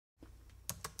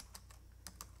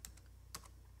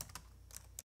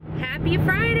Happy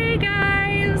Friday,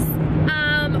 guys!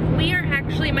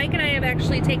 Mike and I have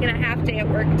actually taken a half day at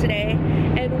work today,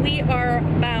 and we are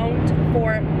bound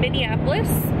for Minneapolis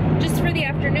just for the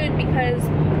afternoon because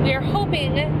we are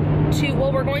hoping to,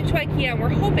 well, we're going to Ikea and we're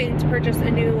hoping to purchase a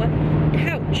new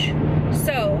couch.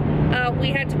 So we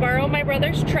had to borrow my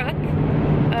brother's truck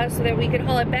so that we could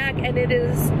haul it back, and it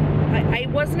is, I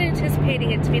wasn't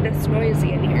anticipating it to be this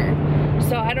noisy in here,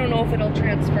 so I don't know if it'll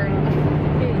transfer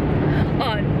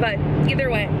on, but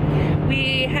either way,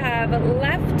 we have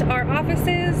left our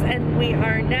offices and we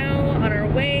are now on our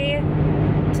way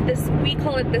to this, we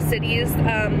call it the cities.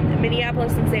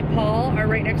 Minneapolis and St. Paul are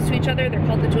right next to each other. They're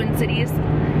called the Twin Cities,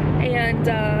 and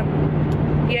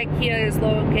the Ikea is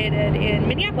located in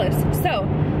Minneapolis, so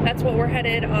that's what we're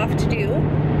headed off to do.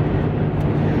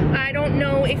 I don't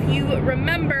know if you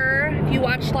remember, if you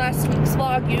watched last week's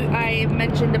vlog, I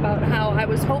mentioned about how I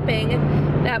was hoping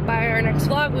that by our next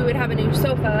vlog we would have a new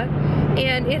sofa,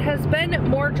 and it has been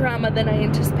more drama than I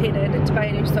anticipated to buy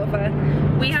a new sofa.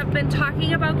 We have been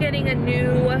talking about getting a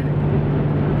new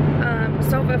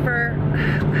sofa for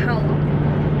how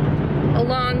long? A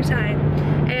long time.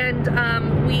 And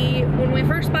when we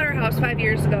first bought our house 5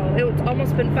 years ago, it's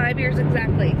almost been 5 years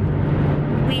exactly,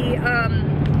 we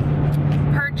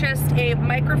purchased a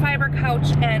microfiber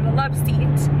couch and a love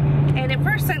seat, and at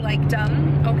first I liked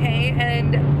them, okay,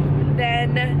 and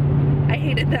then I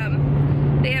hated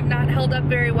them. They have not held up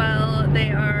very well.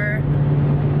 They are,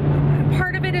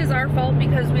 part of it is our fault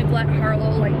because we've let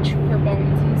Harlow like chew her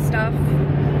bones and stuff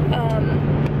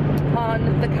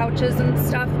on the couches and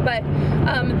stuff, but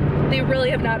they really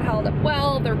have not held up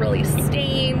well. They're really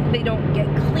stained. They don't get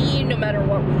clean no matter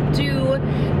what we do.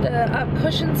 The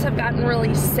cushions have gotten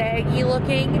really saggy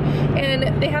looking,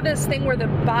 and they have this thing where the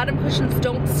bottom cushions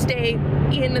don't stay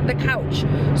in the couch.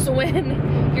 So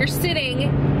when you're sitting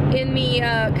in the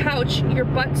couch, your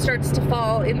butt starts to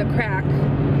fall in the crack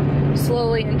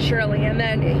slowly and surely, and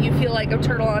then you feel like a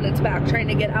turtle on its back trying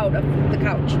to get out of the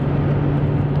couch.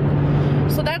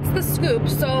 So that's the scoop.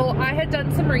 So I had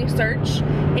done some research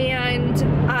and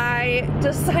I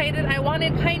decided I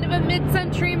wanted kind of a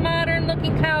mid-century modern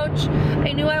looking couch.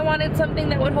 I knew I wanted something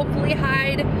that would hopefully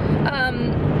hide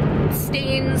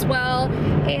stains well,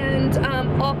 and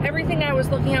everything I was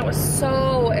looking at was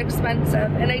so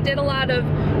expensive, and I did a lot of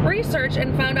research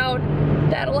and found out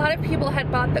that a lot of people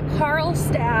had bought the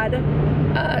Karlstad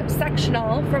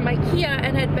sectional from Ikea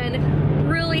and had been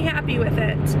really happy with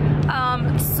it.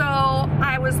 So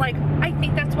I was like, I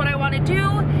think that's what I want to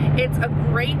do. It's a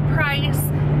great price.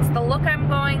 It's the look I'm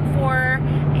going for,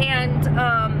 and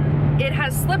it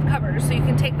has slip covers, so you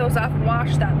can take those off and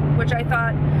wash them, which I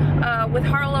thought with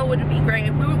Harlow would be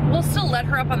great. We'll still let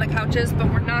her up on the couches, but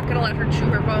we're not going to let her chew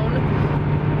her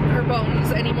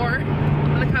bones anymore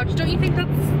on the couch. Don't you think that's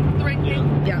the right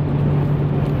thing? Yeah.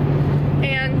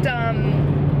 And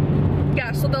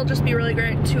yeah, so they'll just be really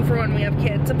great too for when we have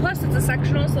kids. And plus it's a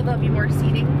sectional, so there'll be more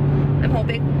seating, I'm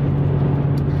hoping.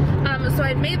 So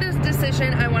I made this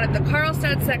decision. I wanted the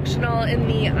Karlstad sectional in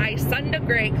the Isunda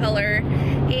gray color,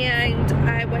 and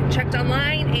I went and checked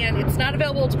online, and it's not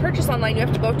available to purchase online. You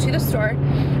have to go to the store.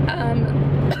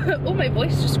 Oh, my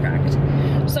voice just cracked.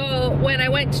 So when I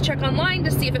went to check online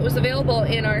to see if it was available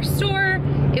in our store,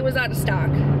 it was out of stock.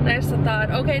 And I just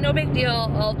thought, okay, no big deal.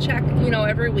 I'll check, you know,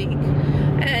 every week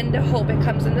and hope it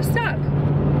comes into stock.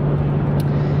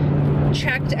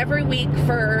 Checked every week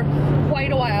for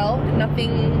quite a while,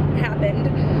 nothing happened.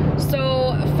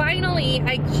 So finally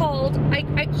I called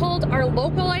our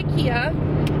local Ikea,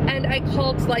 and I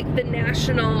called like the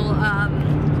national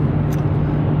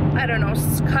I don't know,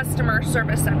 customer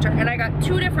service center, and I got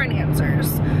two different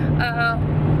answers.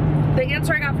 The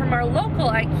answer I got from our local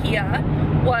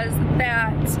Ikea was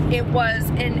that it was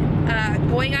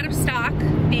going out of stock,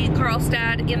 the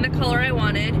Karlstad in the color I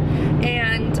wanted,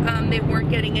 and they weren't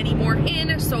getting any more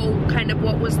in, so kind of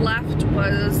what was left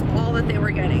was all that they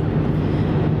were getting.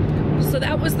 So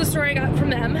that was the story I got from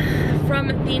them. From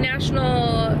the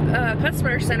National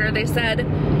Customer Center, they said,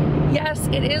 yes,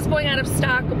 it is going out of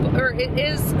stock, or it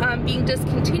is being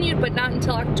discontinued, but not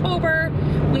until October.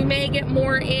 We may get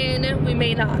more in, we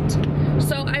may not.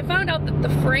 So I found out that the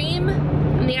frame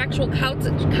and the actual couch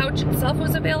itself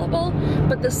was available,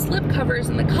 but the slip covers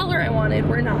in the color I wanted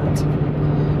were not.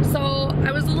 So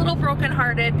I was a little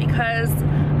brokenhearted because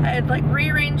I had like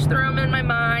rearranged the room in my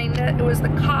mind. It was the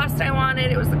cost I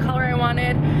wanted, it was the color I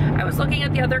wanted. I was looking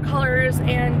at the other colors,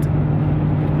 and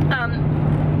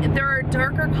there are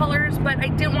darker colors, but I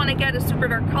didn't want to get a super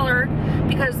dark color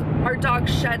because our dog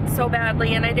shed so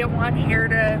badly and I didn't want hair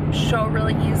to show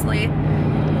really easily.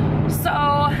 So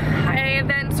I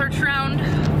then searched around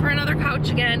for another another couch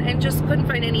again and just couldn't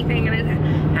find anything, and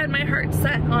I had my heart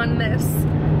set on this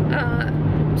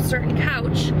certain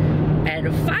couch,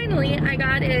 and finally I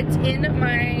got it in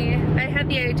I had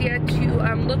the idea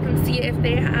to look and see if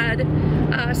they had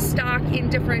stock in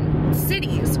different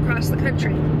cities across the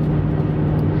country.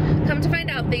 Come to find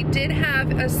out, they did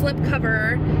have a slip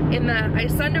cover in the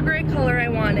Isunda gray color I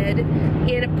wanted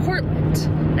in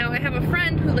Portland. Now I have a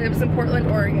friend who lives in Portland,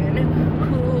 Oregon,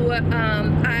 who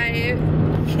I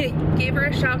gave her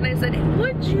a shout and I said,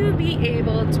 would you be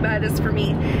able to buy this for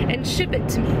me and ship it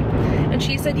to me? And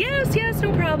she said, yes,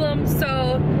 no problem.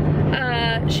 So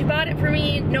she bought it for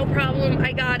me, no problem.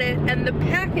 I got it, and the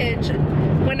package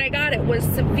when I got it was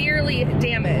severely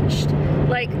damaged.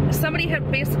 Like somebody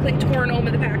had basically torn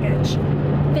open the package.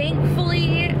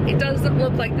 Thankfully, it doesn't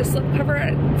look like the slip cover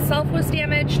itself was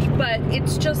damaged, but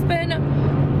it's just been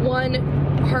one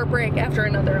heartbreak after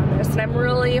another on this, and I'm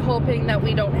really hoping that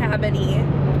we don't have any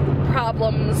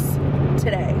problems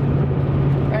today,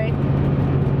 right?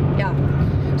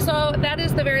 Yeah. So that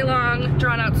is the very long,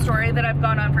 drawn-out story that I've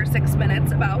gone on for 6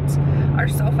 minutes about our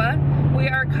sofa.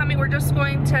 We're just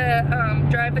going to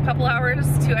drive a couple hours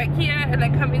to Ikea and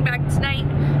then coming back tonight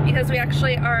because we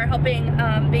actually are helping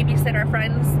babysit our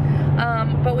friends.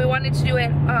 But we wanted to do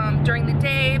it during the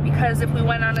day because if we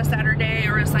went on a Saturday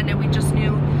or a Sunday, we just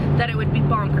knew that it would be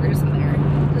bonkers in there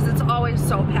because it's always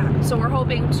so packed. So we're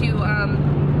hoping to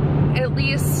at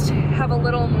least have a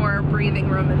little more breathing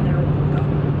room in there when we go.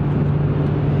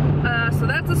 So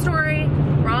that's the story.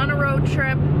 We're on a road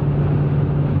trip.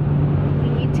 We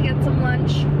need to get some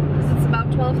lunch because it's about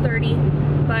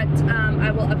 12:30, but I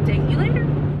will update you later.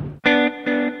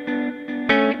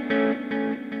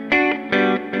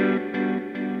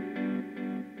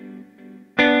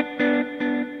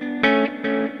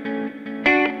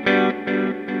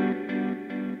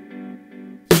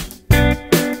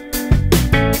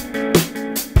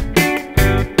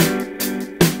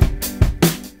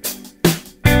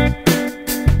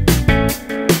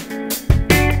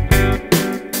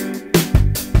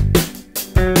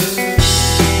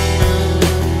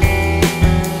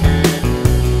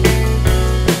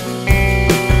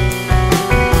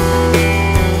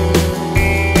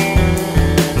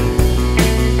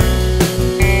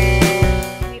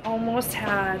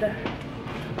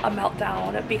 A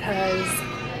meltdown because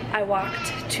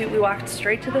we walked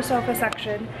straight to the sofa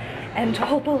section and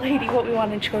told the lady what we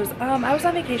wanted. She goes, I was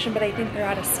on vacation, but I think they're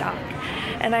out of stock.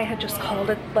 And I had just called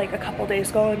it like a couple days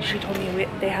ago and she told me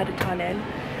they had a ton in.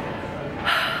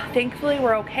 Thankfully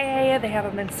we're okay, they have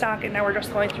them in stock, and now we're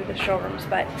just going through the showrooms,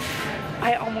 but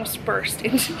I almost burst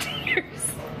into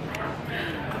tears.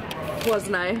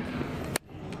 Wasn't I?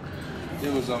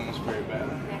 It was almost very bad.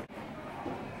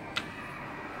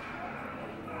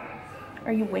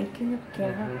 Are you winking at the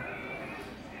camera?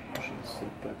 I should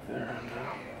sit back there.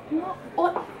 No,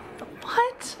 what?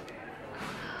 What?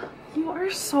 You are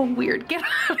so weird. Get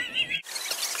out of here.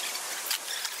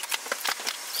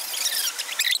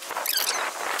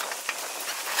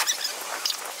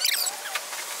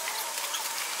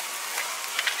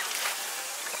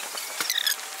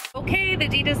 Okay, the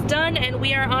deed is done and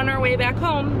we are on our way back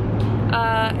home.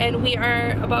 And we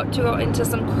are about to go into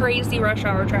some crazy rush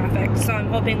hour traffic, so I'm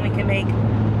hoping we can make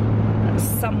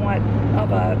somewhat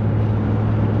of a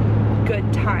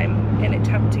good time and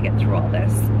attempt to get through all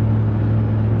this.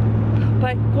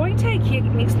 But going to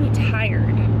Ikea makes me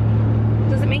tired.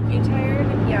 Does it make you tired?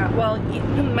 Yeah, well,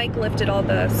 Mike lifted all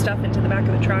the stuff into the back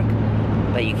of the truck,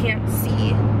 but you can't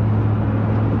see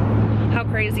how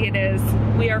crazy it is.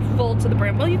 We are full to the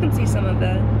brim. Well, you can see some of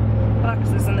the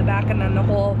boxes in the back, and then the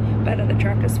whole bed of the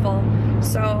truck is full.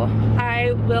 So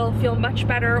I will feel much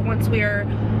better once we are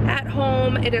at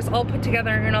home. It is all put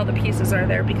together and all the pieces are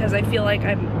there because I feel like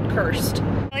I'm cursed.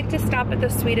 I like to stop at the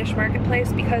Swedish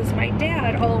marketplace because my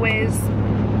dad always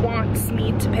wants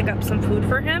me to pick up some food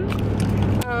for him.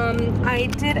 I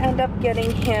did end up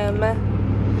getting him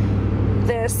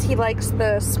this. He likes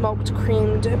the smoked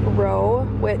creamed roe,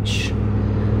 which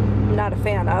I'm not a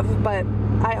fan of, but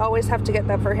I always have to get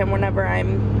that for him whenever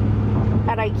I'm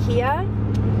at Ikea.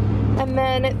 And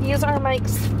then these are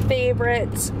Mike's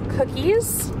favorite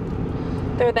cookies.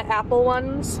 They're the apple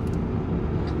ones.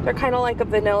 They're kind of like a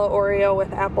vanilla Oreo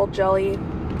with apple jelly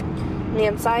on the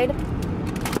inside.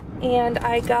 And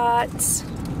I got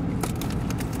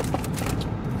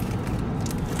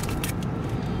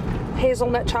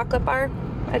hazelnut chocolate bar.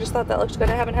 I just thought that looked good.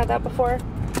 I haven't had that before.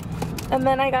 And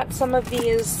then I got some of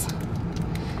these.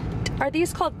 Are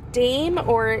these called Dame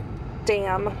or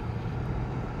Dam?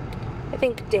 I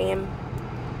think Dame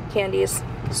candies.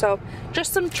 So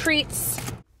just some treats.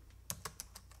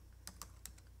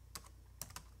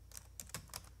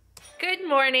 Good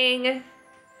morning.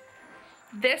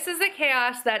 This is the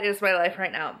chaos that is my life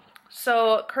right now.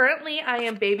 So currently I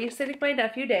am babysitting my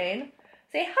nephew Dane.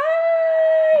 Say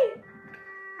hi!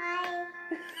 Hi.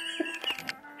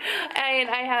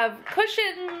 And I have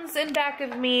cushions in back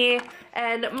of me,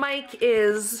 and Mike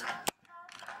is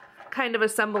kind of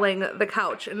assembling the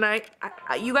couch. And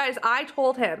you guys, I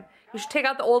told him you should take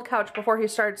out the old couch before he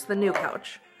starts the new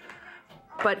couch.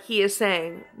 But he is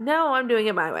saying, no, I'm doing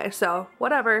it my way. So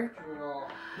whatever.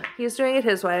 He's doing it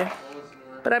his way.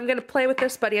 But I'm gonna play with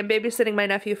this buddy. I'm babysitting my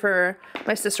nephew for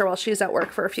my sister while she's at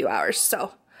work for a few hours.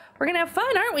 So we're gonna have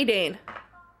fun, aren't we, Dane?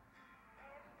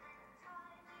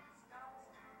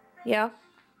 Yeah.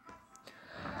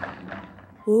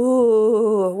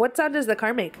 Ooh, what sound does the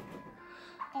car make?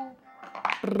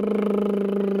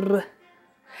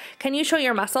 Can you show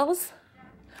your muscles?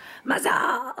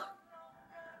 Muscle!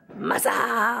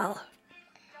 Muscle!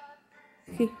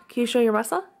 Can you show your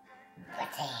muscle?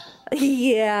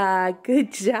 Yeah,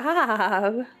 good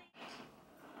job.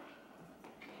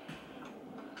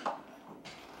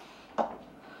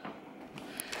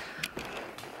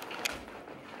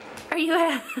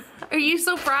 Are you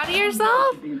so proud of yourself?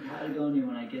 I'll be in Patagonia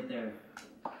when I get there.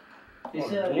 They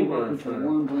said I'd be welcome to a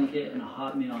warm blanket and a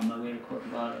hot meal on my way to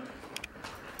Corcovado.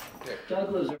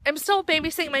 Douglas. I'm still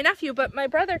babysitting my nephew, but my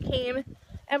brother came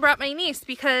and brought my niece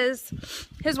because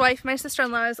his wife, my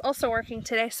sister-in-law, is also working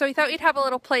today. So we thought we'd have a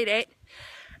little play date.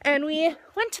 And we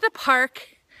went to the park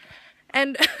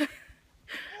and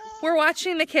we're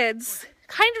watching the kids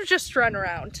kind of just run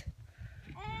around.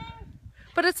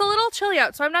 But it's a little chilly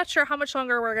out, so I'm not sure how much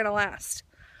longer we're gonna last.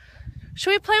 Should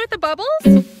we play with the bubbles?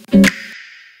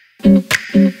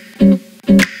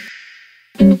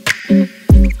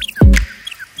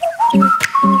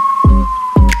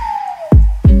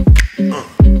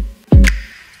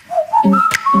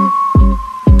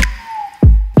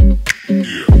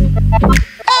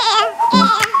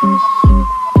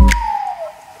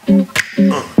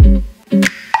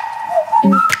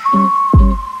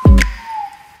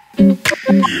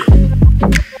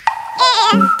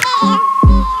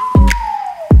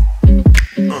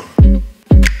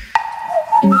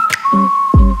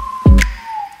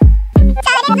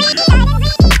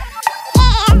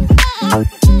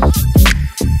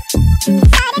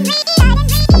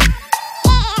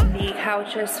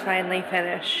 Is finally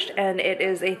finished, and it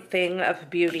is a thing of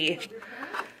beauty.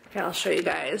 Okay, I'll show you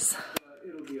guys.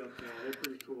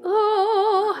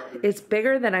 Oh, it's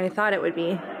bigger than I thought it would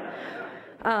be.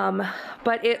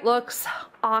 But it looks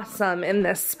awesome in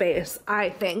this space, I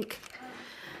think.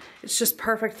 It's just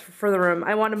perfect for the room.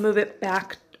 I want to move it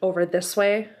back over this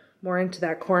way, more into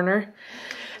that corner.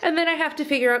 And then I have to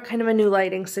figure out kind of a new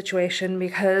lighting situation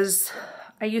because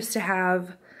I used to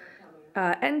have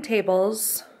end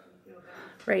tables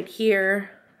right here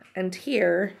and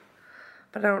here,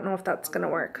 but I don't know if that's gonna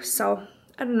work. So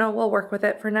I don't know, we'll work with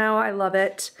it for now. I love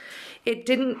it. It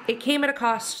came at a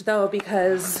cost though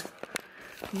because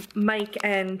Mike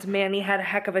and Manny had a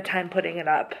heck of a time putting it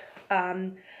up.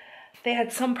 They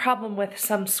had some problem with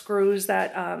some screws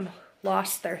that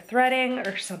lost their threading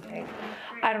or something.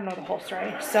 I don't know the whole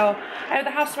story. So I have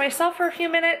the house to myself for a few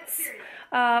minutes.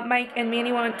 Mike and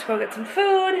Manny went to go get some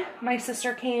food. My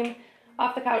sister came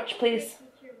off the couch, please.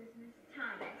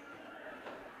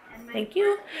 Thank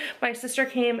you. My sister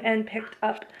came and picked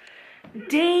up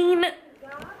Dane.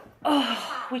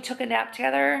 Oh, we took a nap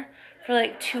together for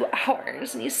like 2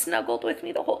 hours and he snuggled with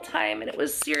me the whole time and it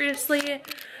was seriously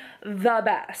the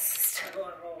best.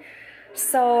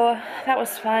 So that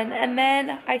was fun. And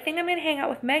then I think I'm gonna hang out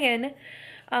with Megan.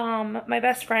 My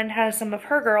best friend has some of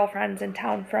her girlfriends in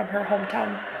town from her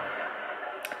hometown.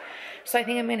 So I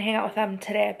think I'm gonna hang out with them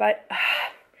today, but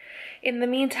in the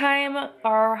meantime,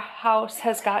 our house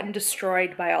has gotten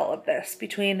destroyed by all of this.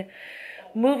 Between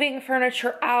moving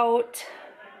furniture out,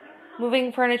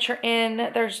 moving furniture in,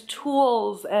 there's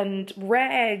tools and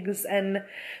rags and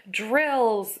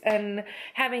drills and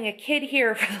having a kid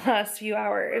here for the last few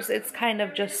hours. It's kind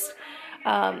of just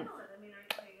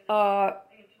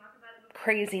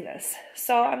craziness.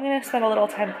 So I'm gonna spend a little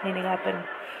time cleaning up and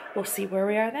we'll see where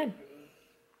we are then.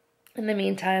 In the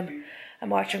meantime, I'm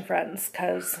watching Friends,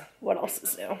 because what else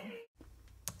is new?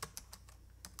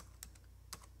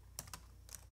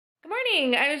 Good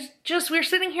morning. We were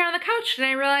sitting here on the couch and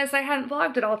I realized I hadn't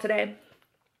vlogged at all today.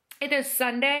 It is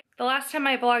Sunday. The last time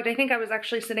I vlogged, I think I was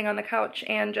actually sitting on the couch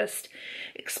and just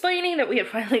explaining that we had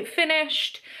finally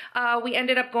finished. We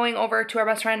ended up going over to our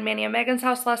best friend Manny and Megan's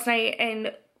house last night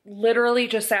and literally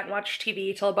just sat and watched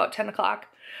TV till about 10 o'clock.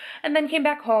 And then came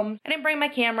back home. I didn't bring my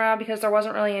camera because there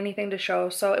wasn't really anything to show,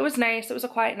 so it was nice. It was a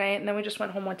quiet night, and then we just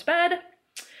went home, went to bed.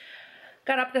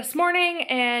 got up this morning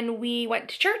and we went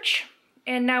to church,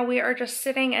 and now we are just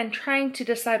sitting and trying to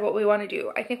decide what we want to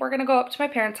do. I think we're gonna go up to my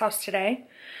parents' house today.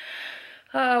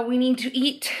 We need to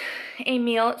eat a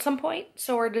meal at some point,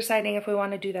 so we're deciding if we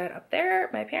want to do that up there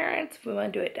at my parents', if we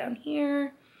want to do it down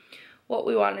here, what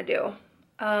we want to do.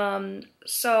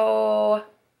 So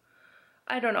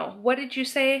I don't know. What did you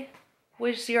say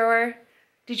was your,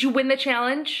 did you win the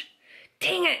challenge?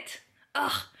 Dang it.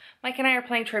 Ugh. Mike and I are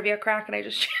playing Trivia Crack and I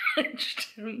just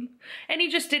challenged him. And he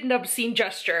just did an obscene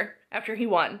gesture after he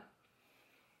won.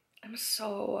 I'm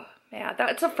so mad.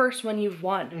 That's the first one you've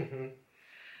won. Mm-hmm.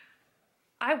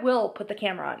 I will put the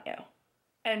camera on you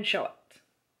and show it.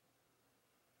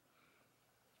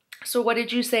 So what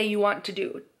did you say you want to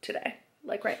do today?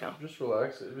 Like right now? Just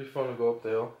relax. It'd be fun to go up the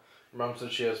hill. Mom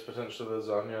said she has potentially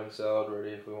lasagna and salad ready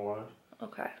if we wanted.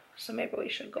 Okay, so maybe we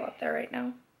should go up there right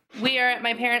now. We are at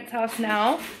my parents' house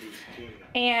now,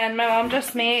 and my mom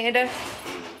just made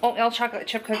oatmeal chocolate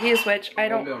chip cookies, which I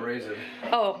don't... Oatmeal raisin.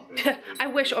 Oh, I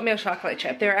wish oatmeal chocolate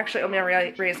chip. They're actually oatmeal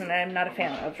raisin, and I'm not a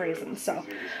fan of raisins, so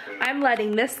I'm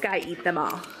letting this guy eat them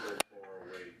all.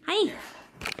 Hi.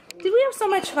 Did we have so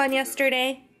much fun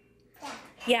yesterday?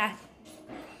 Yeah.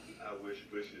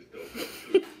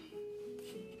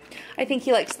 I think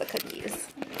he likes the cookies.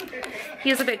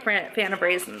 He is a big fan of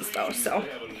raisins though, so.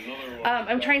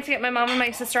 I'm trying to get my mom and my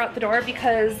sister out the door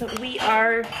because we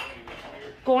are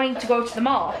going to go to the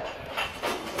mall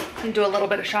and do a little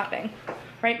bit of shopping.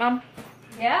 Right, Mom?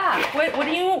 Yeah.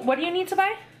 What do you need to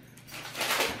buy?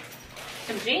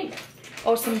 Some jeans.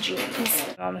 Oh, some jeans.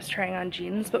 Mom is trying on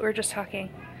jeans, but we were just talking.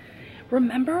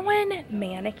 Remember when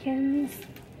mannequins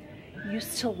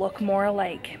used to look more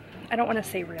like, I don't want to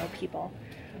say real people,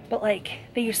 but like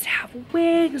they used to have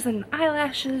wigs and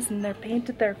eyelashes and they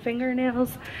painted their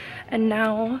fingernails, and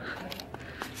now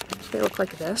they look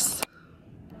like this.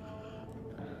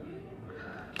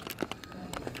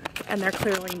 And they're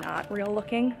clearly not real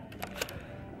looking.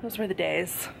 Those were the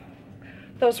days.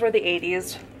 Those were the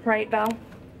 80s, right, Val?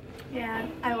 Yeah,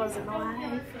 I wasn't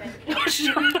alive.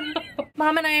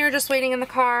 Mom and I are just waiting in the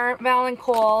car. Val and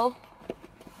Cole.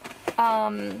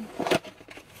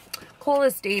 Cole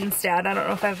is Dane's dad. I don't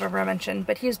know if I've ever mentioned,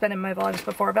 but he's been in my vlogs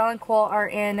before. Val and Cole are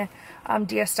in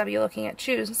DSW looking at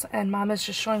shoes, and Mom is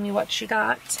just showing me what she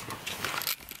got.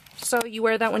 So you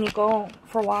wear that when you go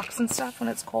for walks and stuff when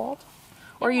it's cold?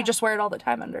 Or you just wear it all the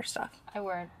time under stuff? I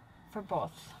wear it for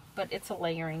both, but it's a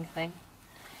layering thing.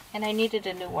 And I needed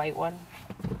a new white one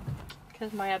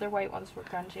because my other white ones were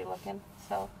grungy looking,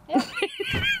 so yeah.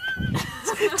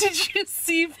 Did you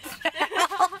see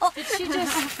Val? Did she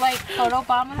just like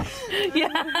photobomb us?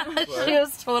 Yeah, she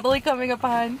was totally coming up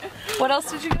behind. What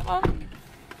else did you get, Mom?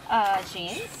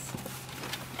 Jeans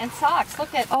and socks.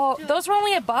 Look at. Oh, those were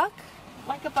only $1?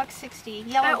 Like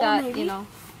 $1.60. Yellow dot, you know.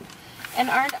 And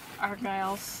aren't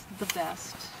Argyle's the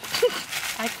best?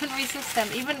 I couldn't resist them.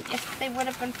 Even if they would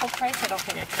have been full price, I don't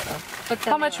think I could have. But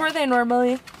how much were they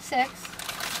normally?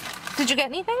 $6. Did you get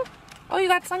anything? Oh, you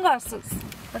got sunglasses.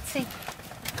 Let's see.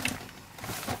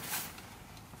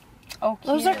 Oh, cute.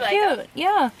 Those are cute.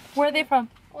 Yeah. Where are they from?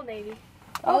 Old Navy.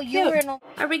 Oh, cute. you were in a...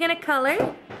 Are we gonna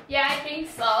color? Yeah, I think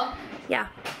so. Yeah.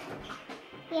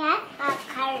 Yeah, I'll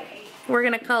color. We're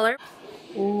gonna color.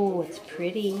 Ooh, it's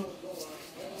pretty.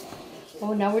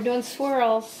 Oh, now we're doing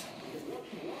swirls.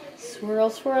 Swirl,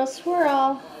 swirl,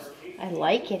 swirl. I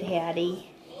like it,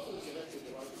 Hattie.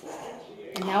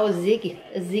 And now a zig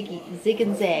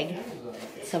and zag.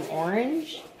 Some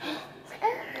orange.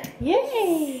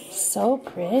 Yay! So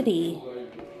pretty.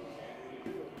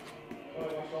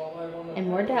 And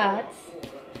more dots.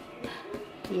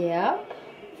 Yep.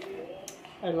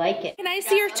 I like it. Can I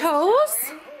see your toes?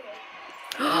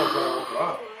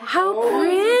 How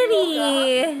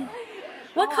pretty!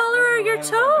 What color are your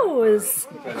toes?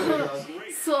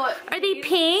 Are they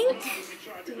pink?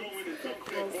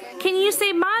 Can you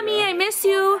say, Mommy, I miss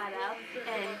you?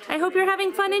 I hope you're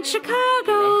having fun in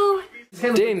Chicago.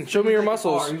 Dane, show me your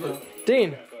muscles.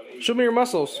 Dane, show me your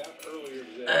muscles.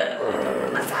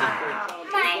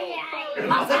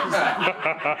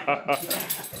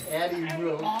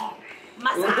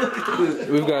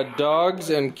 We've got dogs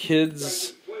and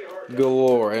kids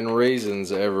galore and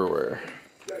raisins everywhere.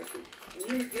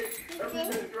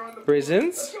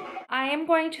 Raisins? I am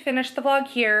going to finish the vlog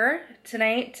here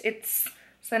tonight. It's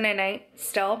Sunday night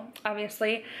still,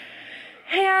 obviously.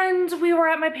 And we were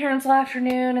at my parents' all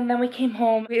afternoon, and then we came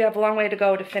home. We have a long way to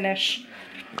go to finish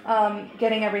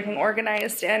getting everything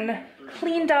organized and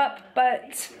cleaned up,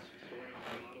 but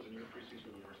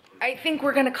I think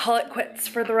we're gonna call it quits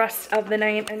for the rest of the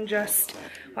night and just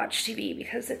watch TV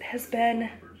because it has been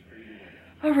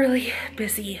a really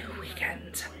busy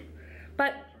weekend.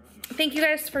 But thank you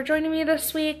guys for joining me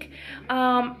this week.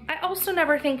 I also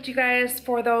never thanked you guys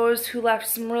for those who left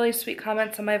some really sweet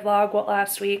comments on my vlog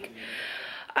last week.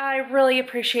 I really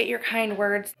appreciate your kind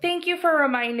words. Thank you for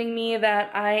reminding me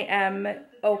that I am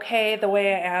okay the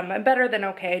way I am. I'm better than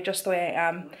okay, just the way I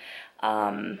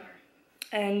am.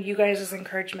 And you guys'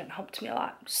 encouragement helped me a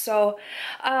lot. So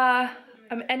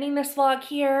I'm ending this vlog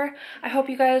here. I hope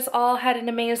you guys all had an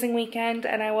amazing weekend,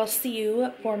 and I will see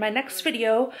you for my next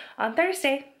video on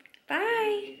Thursday.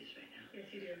 Bye!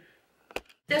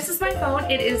 This is my phone.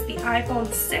 It is the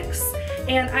iPhone 6,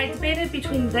 and I debated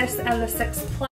between this and the 6 Plus.